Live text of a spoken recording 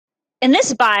In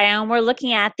this biome, we're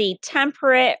looking at the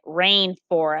temperate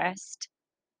rainforest.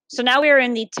 So now we are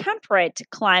in the temperate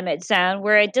climate zone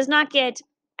where it does not get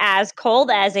as cold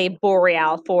as a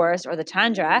boreal forest or the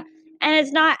tundra, and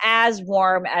it's not as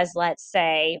warm as, let's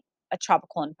say, a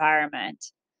tropical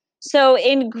environment. So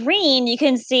in green, you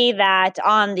can see that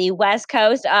on the west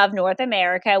coast of North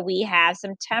America, we have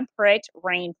some temperate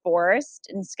rainforest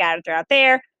and scattered throughout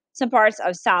there, some parts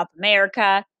of South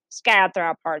America, scattered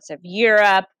throughout parts of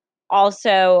Europe,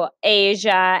 also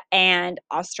Asia and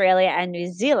Australia and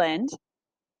New Zealand.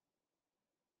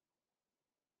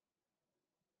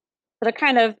 That are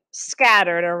kind of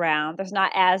scattered around. There's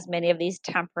not as many of these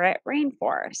temperate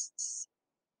rainforests.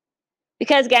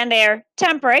 Because again, they're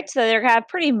temperate, so they have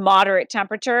pretty moderate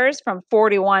temperatures from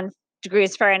 41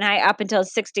 degrees Fahrenheit up until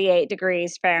 68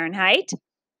 degrees Fahrenheit.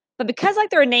 But because, like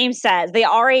their name says, they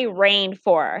are a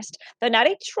rainforest. They're not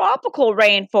a tropical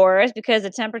rainforest because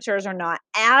the temperatures are not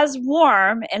as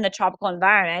warm in the tropical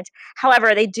environment.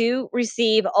 However, they do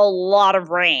receive a lot of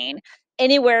rain,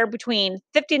 anywhere between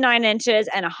 59 inches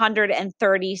and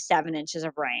 137 inches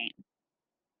of rain.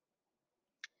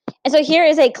 And so here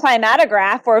is a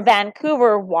climatograph for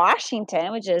Vancouver,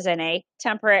 Washington, which is in a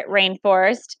temperate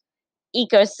rainforest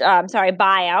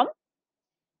biome.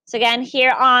 So again,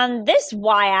 here on this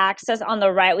y-axis on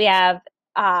the right, we have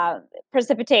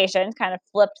precipitation, kind of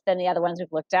flipped than the other ones we've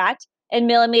looked at, in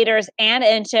millimeters and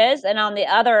inches. And on the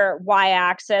other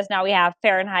y-axis, now we have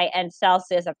Fahrenheit and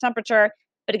Celsius of temperature,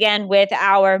 but again, with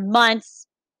our months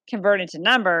converted to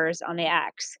numbers on the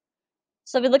x.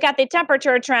 So if we look at the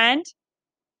temperature trend,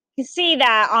 you see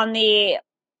that on the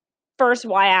first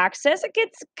y-axis, it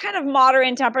gets kind of moderate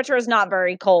in temperature. It's not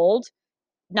very cold,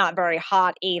 not very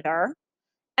hot either.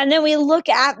 And then we look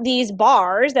at these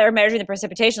bars that are measuring the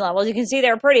precipitation levels. You can see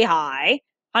they're pretty high,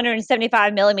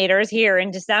 175 millimeters here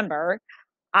in December.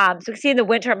 So you can see in the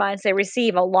winter months, they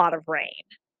receive a lot of rain.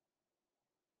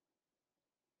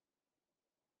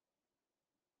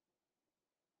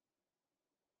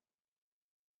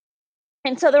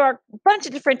 And so there are a bunch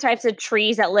of different types of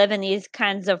trees that live in these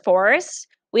kinds of forests.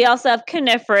 We also have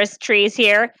coniferous trees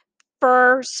here,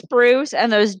 fir, spruce,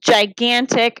 and those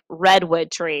gigantic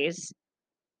redwood trees.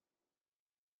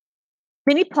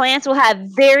 Many plants will have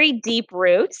very deep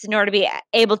roots in order to be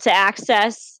able to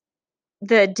access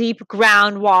the deep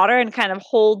groundwater and kind of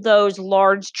hold those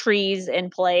large trees in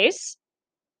place.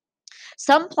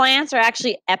 Some plants are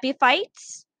actually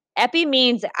epiphytes. Epi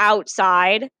means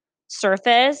outside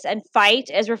surface, and phyte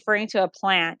is referring to a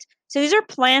plant. So these are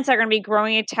plants that are going to be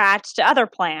growing attached to other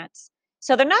plants.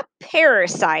 So they're not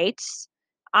parasites,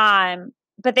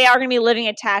 but they are going to be living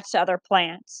attached to other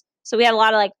plants. So we have a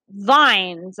lot of like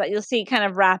vines that you'll see kind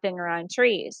of wrapping around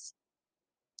trees.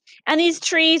 And these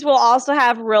trees will also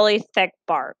have really thick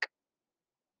bark.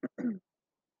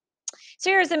 So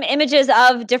here are some images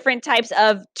of different types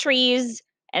of trees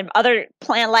and other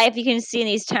plant life you can see in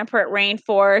these temperate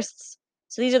rainforests.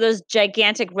 So these are those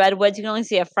gigantic redwoods. You can only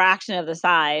see a fraction of the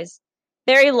size.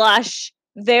 Very lush,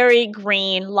 very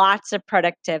green, lots of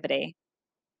productivity.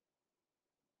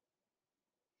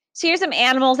 So here's some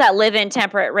animals that live in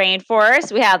temperate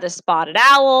rainforests. We have the spotted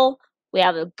owl. We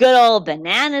have the good old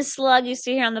banana slug you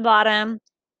see here on the bottom.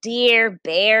 Deer,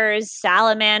 bears,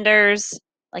 salamanders,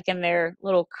 like in their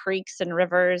little creeks and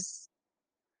rivers.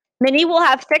 Many will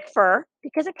have thick fur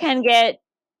because it can get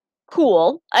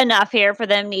cool enough here for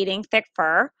them needing thick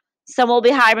fur. Some will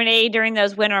be hibernating during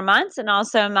those winter months and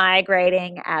also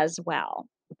migrating as well.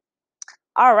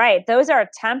 All right, those are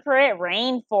temperate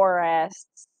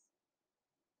rainforests.